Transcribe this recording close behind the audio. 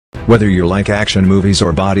Whether you like action movies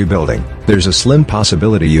or bodybuilding, there's a slim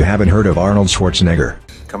possibility you haven't heard of Arnold Schwarzenegger.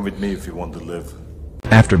 Come with me if you want to live.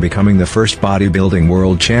 After becoming the first bodybuilding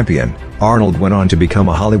world champion, Arnold went on to become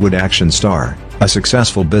a Hollywood action star, a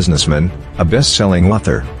successful businessman, a best-selling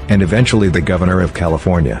author, and eventually the governor of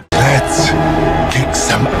California. Let's kick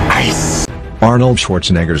some ice. Arnold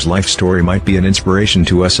Schwarzenegger's life story might be an inspiration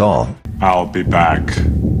to us all. I'll be back.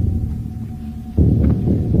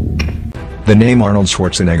 The name Arnold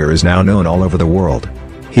Schwarzenegger is now known all over the world.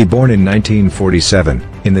 He born in 1947,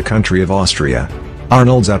 in the country of Austria.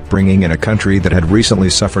 Arnold's upbringing in a country that had recently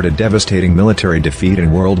suffered a devastating military defeat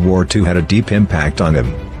in World War II had a deep impact on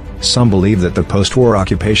him. Some believe that the post-war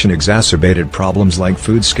occupation exacerbated problems like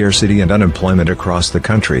food scarcity and unemployment across the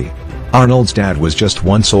country. Arnold's dad was just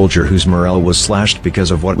one soldier whose morale was slashed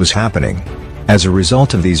because of what was happening. As a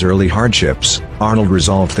result of these early hardships, Arnold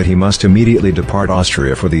resolved that he must immediately depart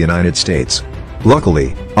Austria for the United States.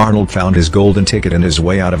 Luckily, Arnold found his golden ticket and his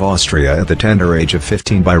way out of Austria at the tender age of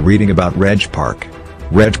 15 by reading about Reg Park.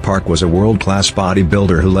 Reg Park was a world-class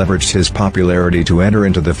bodybuilder who leveraged his popularity to enter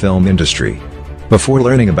into the film industry. Before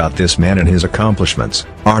learning about this man and his accomplishments,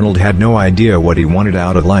 Arnold had no idea what he wanted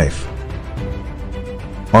out of life.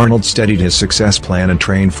 Arnold studied his success plan and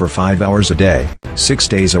trained for 5 hours a day, 6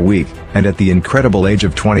 days a week, and at the incredible age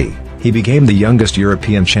of 20, he became the youngest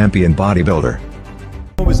European champion bodybuilder.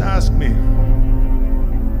 Always ask me,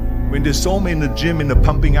 when they saw me in the gym in the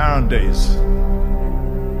pumping iron days,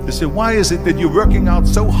 they said, why is it that you're working out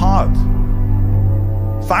so hard?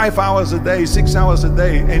 5 hours a day, 6 hours a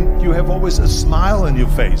day, and you have always a smile on your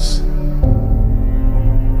face.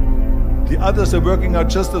 The others are working out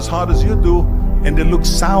just as hard as you do, and they look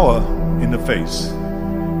sour in the face.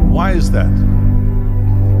 Why is that?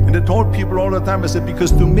 And I told people all the time, I said,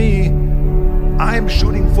 because to me, I'm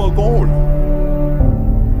shooting for a goal.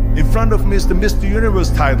 In front of me is the Mr. Universe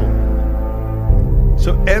title.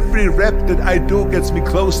 So every rep that I do gets me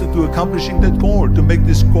closer to accomplishing that goal, to make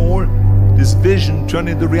this goal, this vision, turn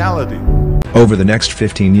into reality. Over the next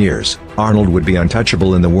 15 years, Arnold would be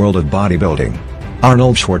untouchable in the world of bodybuilding.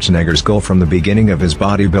 Arnold Schwarzenegger's goal from the beginning of his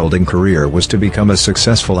bodybuilding career was to become a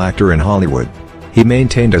successful actor in Hollywood. He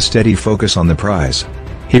maintained a steady focus on the prize.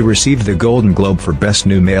 He received the Golden Globe for Best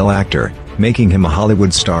New Male Actor, making him a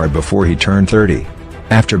Hollywood star before he turned 30.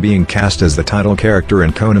 After being cast as the title character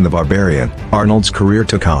in Conan the Barbarian, Arnold's career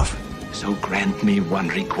took off. So grant me one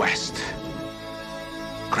request.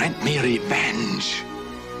 Grant me revenge.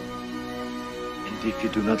 And if you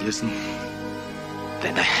do not listen,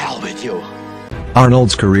 then to hell with you.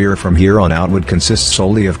 Arnold's career from here on out would consist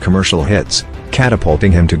solely of commercial hits,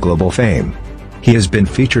 catapulting him to global fame. He has been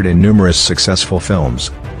featured in numerous successful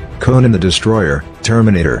films: Conan the Destroyer,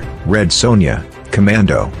 Terminator, Red Sonja,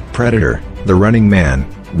 Commando, Predator, The Running Man,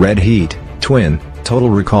 Red Heat, Twin, Total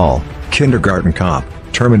Recall, Kindergarten Cop,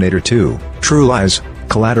 Terminator 2, True Lies,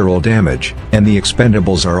 Collateral Damage, and The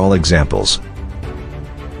Expendables are all examples.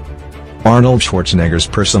 Arnold Schwarzenegger's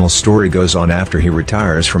personal story goes on after he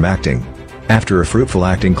retires from acting. After a fruitful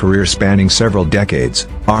acting career spanning several decades,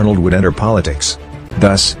 Arnold would enter politics.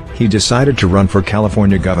 Thus, he decided to run for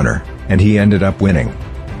California governor, and he ended up winning.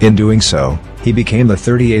 In doing so, he became the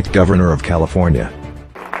 38th governor of California.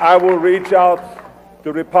 I will reach out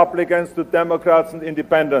to Republicans, to Democrats and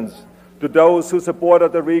independents, to those who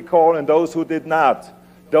supported the recall and those who did not,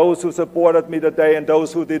 those who supported me today and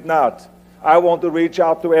those who did not. I want to reach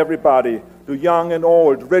out to everybody, to young and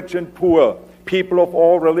old, rich and poor, people of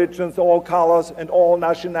all religions, all colors and all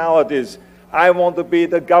nationalities. I want to be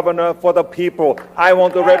the governor for the people. I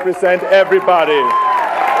want to represent everybody.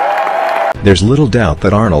 There's little doubt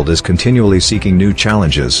that Arnold is continually seeking new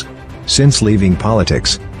challenges. Since leaving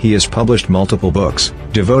politics, he has published multiple books,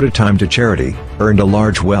 devoted time to charity, earned a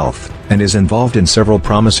large wealth, and is involved in several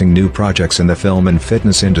promising new projects in the film and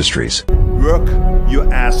fitness industries. Work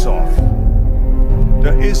your ass off.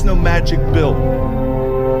 There is no magic pill.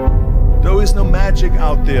 There is no magic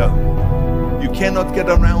out there. You cannot get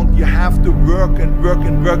around. You have to work and work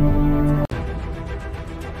and work.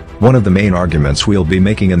 One of the main arguments we'll be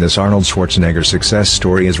making in this Arnold Schwarzenegger success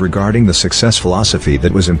story is regarding the success philosophy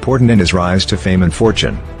that was important in his rise to fame and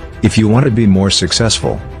fortune. If you want to be more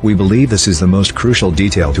successful, we believe this is the most crucial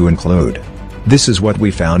detail to include. This is what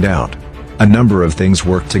we found out. A number of things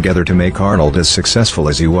worked together to make Arnold as successful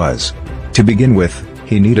as he was. To begin with,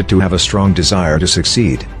 he needed to have a strong desire to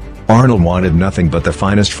succeed. Arnold wanted nothing but the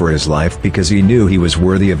finest for his life because he knew he was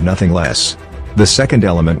worthy of nothing less. The second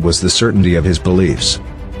element was the certainty of his beliefs.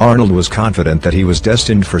 Arnold was confident that he was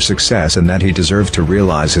destined for success and that he deserved to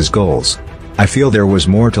realize his goals. I feel there was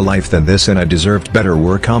more to life than this and I deserved better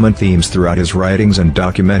were common themes throughout his writings and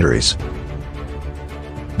documentaries.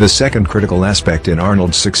 The second critical aspect in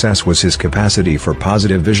Arnold's success was his capacity for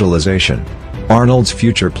positive visualization. Arnold's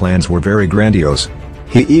future plans were very grandiose.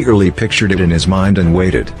 He eagerly pictured it in his mind and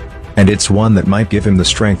waited. And it's one that might give him the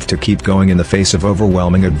strength to keep going in the face of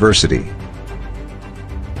overwhelming adversity.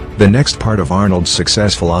 The next part of Arnold's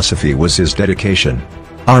success philosophy was his dedication.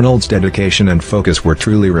 Arnold's dedication and focus were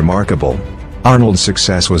truly remarkable. Arnold's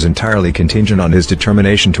success was entirely contingent on his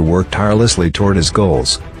determination to work tirelessly toward his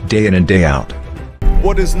goals, day in and day out.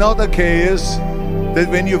 What is not okay is that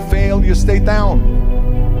when you fail, you stay down.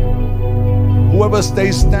 Whoever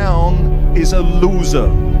stays down is a loser.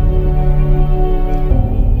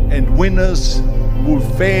 And winners will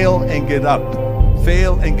fail and get up,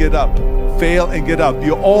 fail and get up, fail and get up.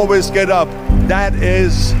 You always get up. That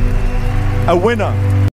is a winner.